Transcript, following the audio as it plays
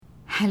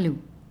Hello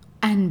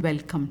and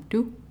welcome to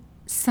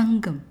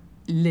Sangam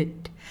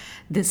Lit.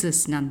 This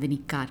is Nandini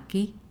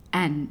Karki,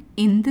 and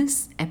in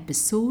this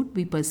episode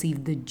we perceive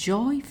the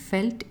joy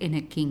felt in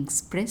a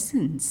king's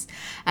presence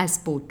as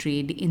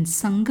portrayed in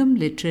Sangam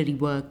Literary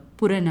work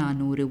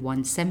Puranaanooru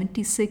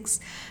 176,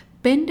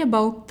 penned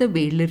about the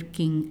Velir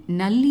King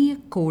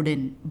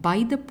Nalliyakodan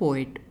by the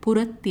poet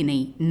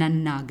Purathinai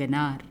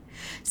Nannaakanaar.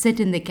 Set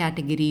in the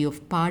category of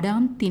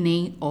Paadaan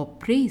Thinai or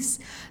praise,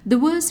 the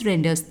verse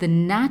renders the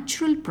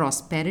natural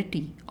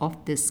prosperity of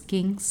this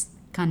king's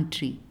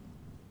country.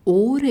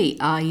 ஓரை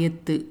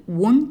ஆயத்து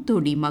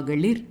ஒண்தொடி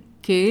மகளிர்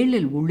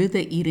கேழல்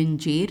உழுத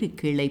இருஞ்சேறு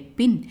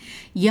கிளைப்பின்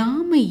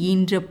யாமை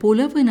ஈன்ற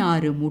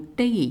புலவனாறு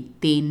முட்டையை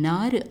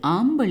தேன்னாறு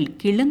ஆம்பல்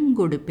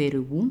கிளங்கொடு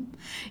பெறுவும்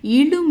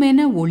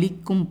இழுமென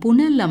ஒலிக்கும்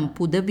புனலம்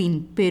புதவின்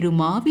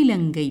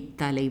பெருமாவிலங்கை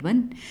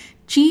தலைவன்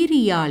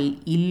சீரியால்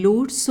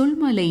இல்லோர்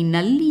சொல்மலை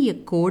நல்லிய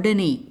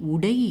கோடனை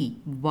உடையை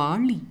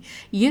வாளி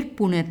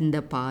இயற்புணர்ந்த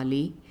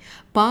பாலே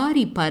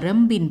பாரி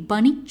பரம்பின்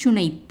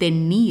பனிச்சுனை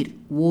தென்னீர்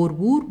ஓர்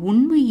ஊர்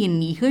உண்மையின்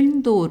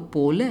இகழ்ந்தோர்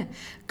போல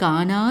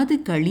காணாது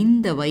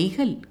கழிந்த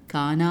வைகள்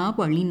காணா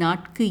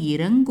வழிநாட்கு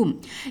இறங்கும்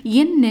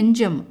என்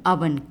நெஞ்சம்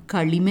அவன்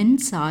களிமென்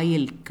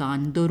சாயல்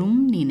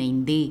காண்தொறும்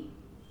நினைந்தே.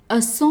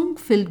 A song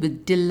filled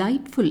with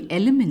delightful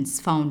elements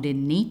found in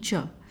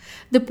nature.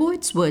 The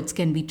poet's words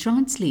can be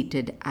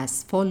translated as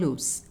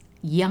follows.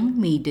 Young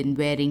maiden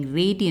wearing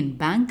radiant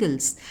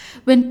bangles,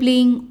 when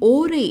playing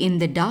ore in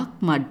the dark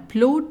mud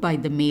plowed by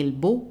the male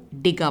bow,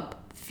 dig up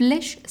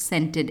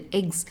flesh-scented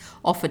eggs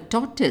of a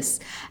tortoise,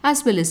 as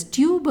well as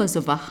tubers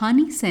of a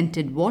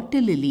honey-scented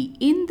water lily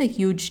in the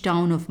huge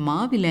town of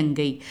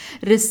Maavilangai,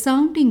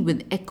 resounding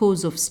with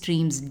echoes of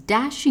streams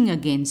dashing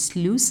against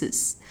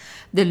sluices.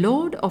 The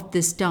lord of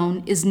this town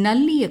is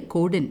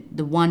Nalliyakodan,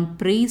 the one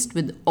praised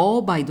with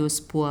awe by those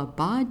poor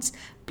bards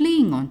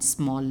playing on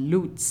small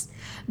lutes.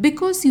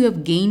 Because you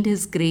have gained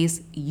his grace,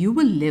 you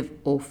will live,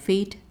 O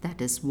fate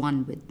that is one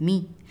with me.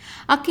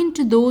 Akin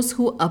to those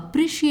who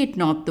appreciate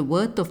not the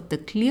worth of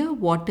the clear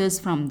waters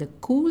from the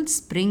cool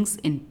springs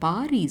in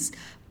Pari's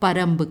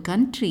Parambu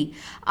country,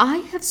 I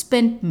have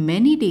spent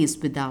many days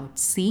without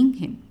seeing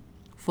him.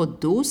 For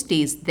those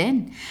days then,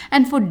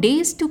 and for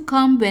days to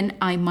come when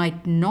I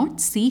might not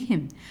see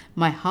him,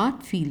 my heart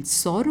feels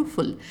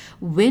sorrowful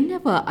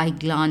whenever I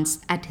glance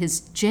at his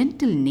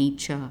gentle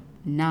nature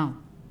now.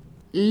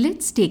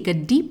 Let's take a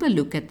deeper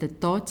look at the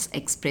thoughts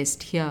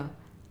expressed here.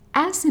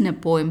 As in a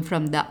poem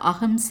from the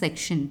Aham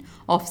section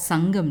of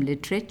Sangam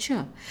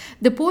literature,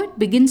 the poet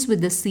begins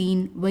with a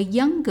scene where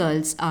young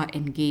girls are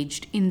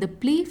engaged in the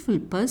playful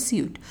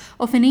pursuit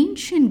of an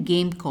ancient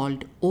game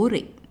called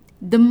ore.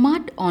 The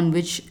mud on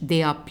which they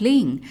are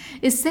playing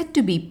is said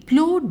to be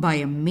plowed by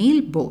a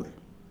male boar.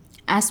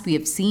 As we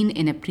have seen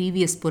in a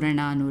previous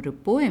Puranaanooru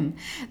poem,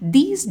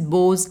 these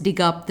boars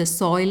dig up the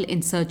soil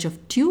in search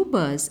of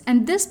tubers,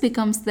 and this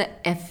becomes the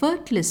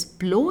effortless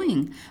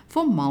plowing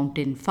for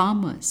mountain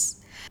farmers.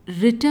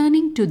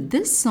 Returning to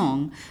this song,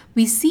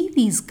 we see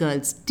these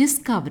girls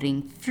discovering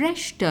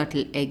fresh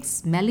turtle eggs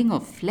smelling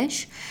of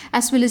flesh,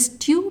 as well as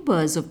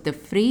tubers of the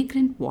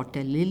fragrant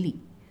water lily.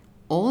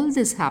 All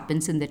this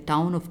happens in the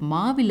town of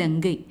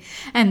Maavilangai,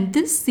 and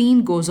this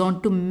scene goes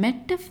on to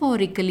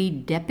metaphorically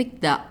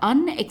depict the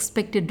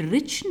unexpected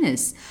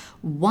richness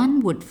one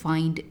would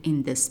find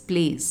in this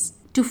place.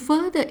 To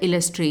further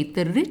illustrate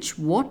the rich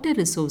water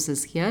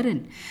resources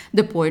herein,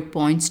 the poet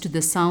points to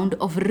the sound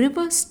of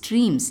river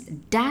streams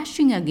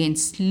dashing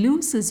against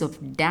sluices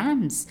of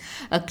dams,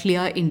 a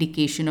clear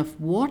indication of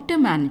water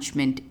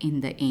management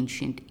in the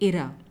ancient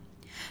era.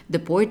 The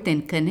poet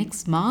then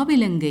connects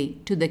Maavilangai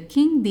to the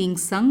king being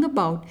sung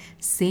about,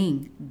 saying,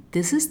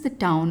 "This is the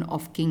town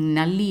of King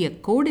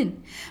Nalliyakodan,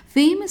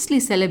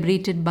 famously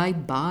celebrated by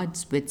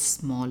bards with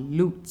small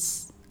lutes."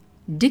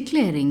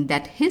 Declaring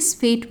that his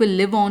fate will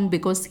live on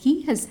because he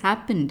has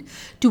happened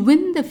to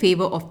win the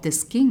favor of this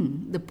king,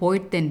 the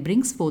poet then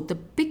brings forth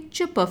a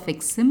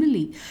picture-perfect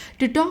simile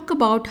to talk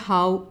about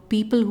how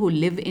people who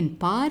live in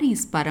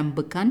Pari's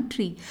Parambu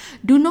country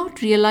do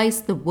not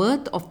realize the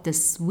worth of the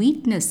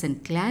sweetness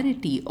and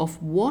clarity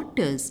of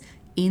waters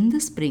in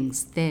the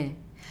springs there.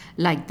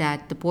 Like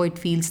that, the poet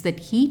feels that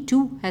he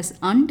too has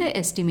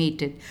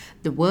underestimated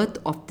the worth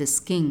of this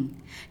king.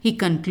 He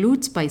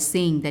concludes by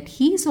saying that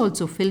he is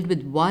also filled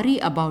with worry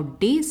about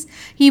days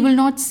he will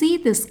not see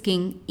this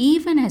king,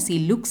 even as he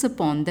looks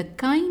upon the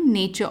kind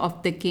nature of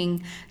the king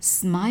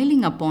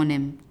smiling upon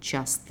him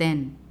just then.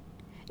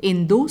 In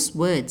those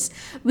words,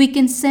 we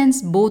can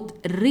sense both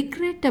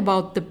regret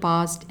about the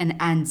past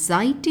and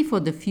anxiety for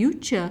the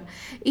future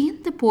in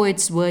the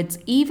poet's words,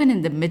 even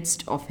in the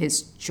midst of his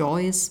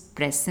joyous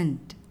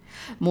present.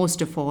 Most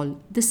of all,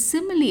 the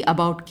simile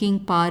about King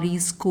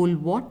Pari's cool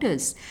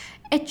waters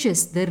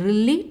etches the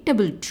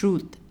relatable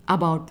truth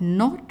about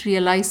not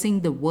realizing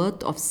the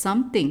worth of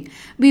something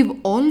we've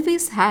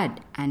always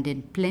had and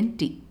in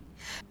plenty.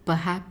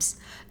 Perhaps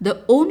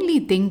the only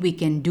thing we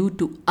can do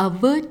to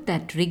avert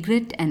that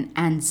regret and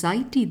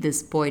anxiety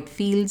this poet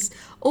feels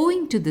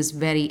owing to this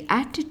very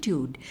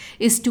attitude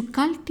is to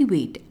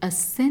cultivate a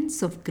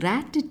sense of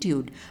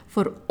gratitude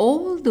for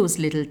all those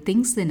little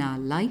things in our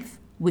life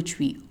which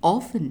we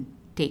often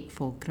take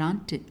for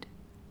granted.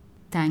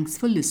 Thanks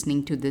for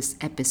listening to this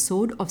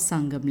episode of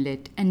Sangam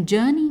Lit and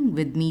journeying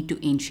with me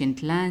to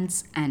ancient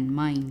lands and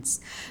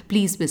minds.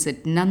 Please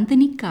visit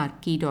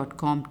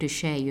nandinikarki.com to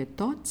share your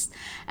thoughts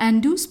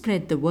and do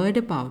spread the word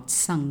about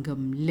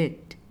Sangam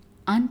Lit.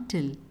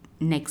 Until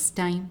next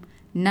time,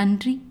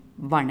 Nandri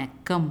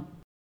Vanakkam.